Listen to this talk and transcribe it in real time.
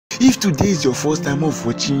If today is your first time of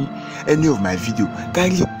watching any of my video,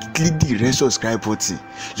 kindly click the red subscribe button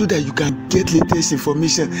so that you can get latest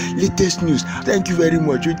information, latest news. Thank you very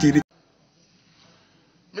much.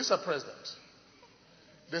 Mr. President,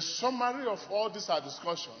 the summary of all these our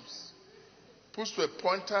discussions puts to a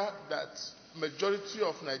pointer that majority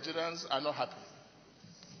of Nigerians are not happy.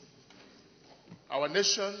 Our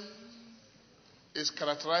nation is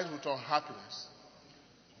characterized with unhappiness,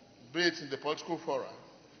 be it in the political fora,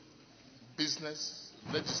 business,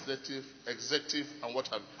 legislative, executive, and what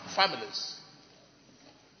have you, families.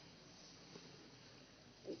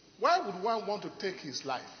 Why would one want to take his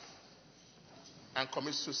life and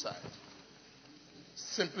commit suicide?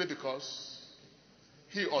 Simply because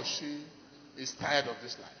he or she is tired of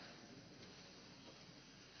this life.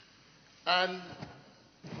 And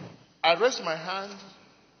I raise my hand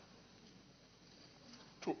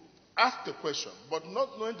to ask the question, but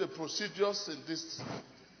not knowing the procedures in this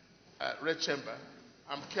red chamber,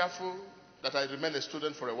 I'm careful that I remain a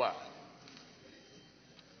student for a while.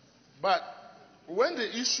 But when the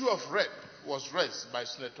issue of rape was raised by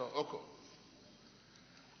Senator Oko,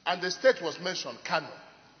 and the state was mentioned, Kano,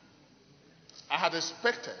 I had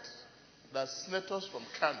expected that senators from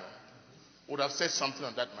Kano would have said something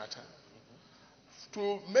on that matter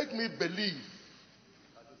to make me believe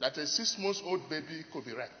that a 6-month-old baby could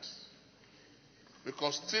be raped.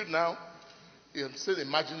 Because still now, I'm still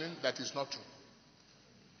imagining that it's not true.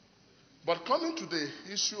 But coming to the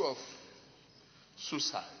issue of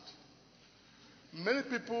suicide, many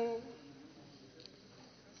people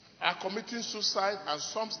are committing suicide and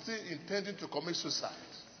some still intending to commit suicide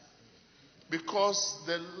because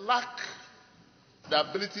they lack the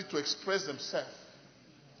ability to express themselves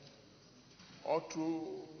or to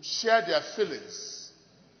share their feelings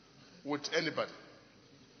with anybody.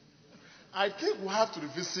 I think we have to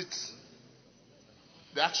revisit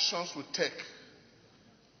the actions we take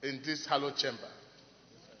in this hallowed chamber.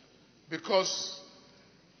 Because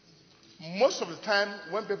most of the time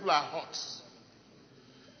when people are hot,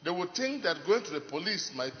 they would think that going to the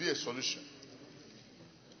police might be a solution.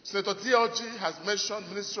 Senator TLG has mentioned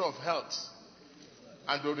Ministry of Health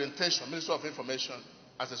and Orientation, Ministry of Information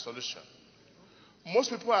as a solution. Most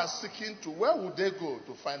people are seeking to where would they go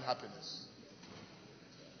to find happiness.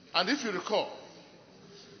 And if you recall,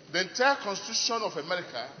 the entire Constitution of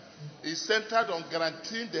America is centered on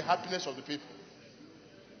guaranteeing the happiness of the people.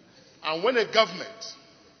 And when a government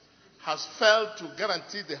has failed to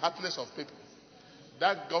guarantee the happiness of people,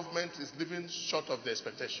 that government is living short of the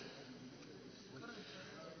expectation.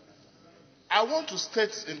 I want to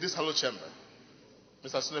state in this hallowed chamber,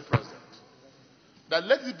 Mr. Senate President, that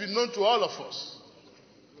let it be known to all of us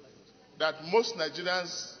that most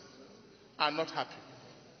Nigerians are not happy.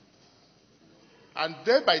 And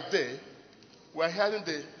day by day, we are hearing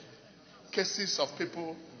the cases of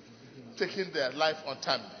people taking their life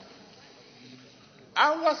untimely.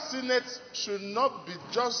 Our Senate should not be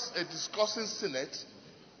just a discussing Senate,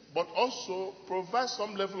 but also provide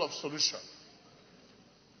some level of solution.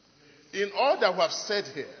 In all that we have said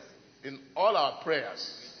here, in all our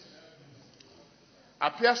prayers,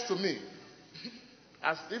 appears to me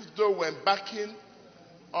as if though we're embarking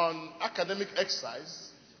on academic exercise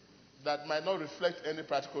that might not reflect any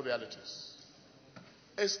practical realities.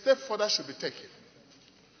 A step further should be taken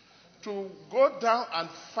to go down and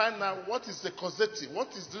find out what is the causative, what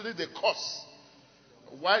is really the cause,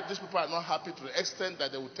 why these people are not happy to the extent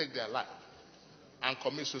that they will take their life and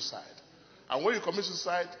commit suicide. And when you commit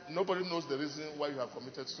suicide, nobody knows the reason why you have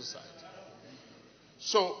committed suicide.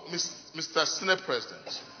 So, Mr. Senate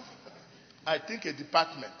President, I think a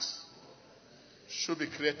department should be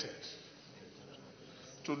created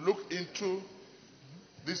to look into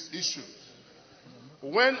this issue.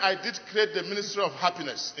 When I did create the Ministry of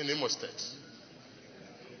Happiness in Imo State,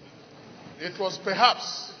 it was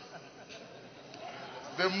perhaps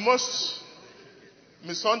the most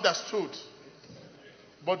misunderstood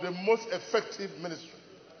but the most effective ministry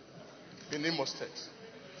in Imo State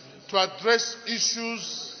to address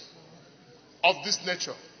issues of this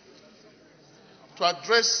nature, to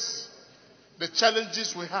address the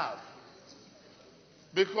challenges we have.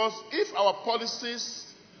 Because if our policies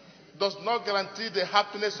does not guarantee the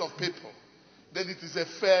happiness of people, then it is a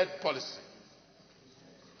failed policy.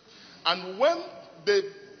 And when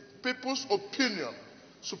the people's opinion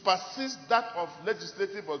supersedes that of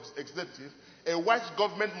legislative or executive, a white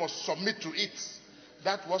government must submit to it.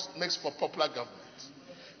 That's what makes for popular government.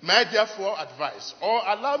 May I therefore advise, or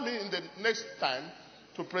allow me in the next time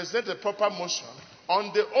to present a proper motion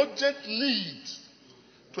on the urgent need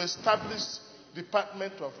to establish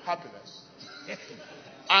Department of Happiness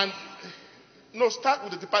and No, start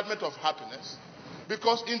with the Department of Happiness.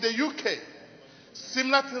 Because in the UK,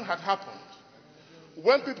 similar thing had happened.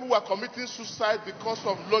 When people were committing suicide because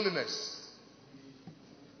of loneliness,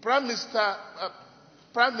 Prime Minister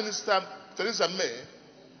Theresa May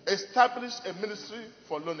established a ministry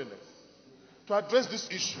for loneliness to address this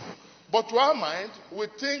issue. But to our mind, we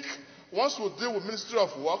think once we deal with Ministry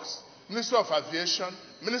of Works, Ministry of Aviation,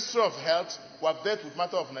 Ministry of Health, we have dealt with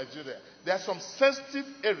matter of Nigeria. There are some sensitive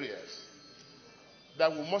areas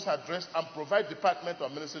that we must address and provide department or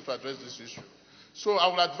ministry to address this issue. So I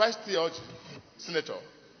will advise TLG, Senator,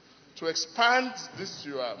 to expand this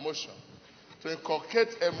your motion to inculcate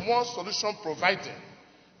a more solution-providing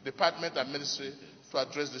department and ministry to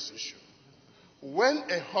address this issue. When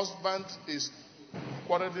a husband is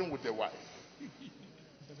quarreling with a wife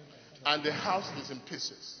and the house is in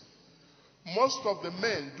pieces, most of the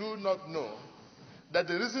men do not know that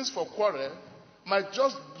the reasons for quarrel might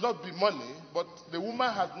just not be money, but the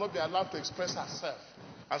woman has not been allowed to express herself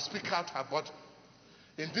and speak out her body.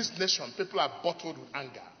 In this nation, people are bottled with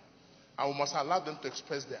anger, and we must allow them to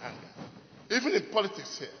express their anger. Even in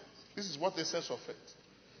politics here, this is what the sense of it.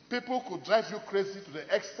 People could drive you crazy to the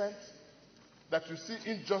extent that you see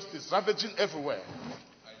injustice ravaging everywhere.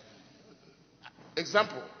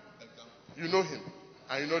 Example, you know him,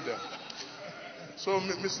 and you know them. So,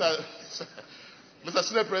 Mr.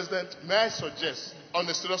 Senate President, may I suggest, on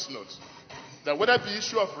a serious note, that whether the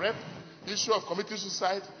issue of rape, issue of committing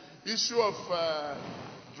suicide, issue of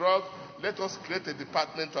drug, let us create a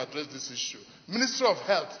department to address this issue. Ministry of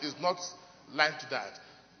Health is not lined to that.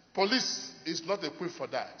 Police is not equipped for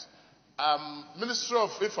that. Ministry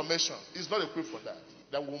of Information is not equipped for that.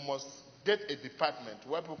 That we must get a department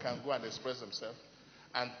where people can go and express themselves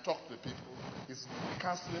and talk to people. It's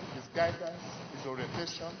counseling, it's guidance, it's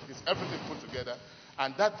orientation, it's everything put together.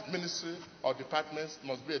 And that ministry or department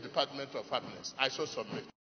must be a department of happiness. I so submit.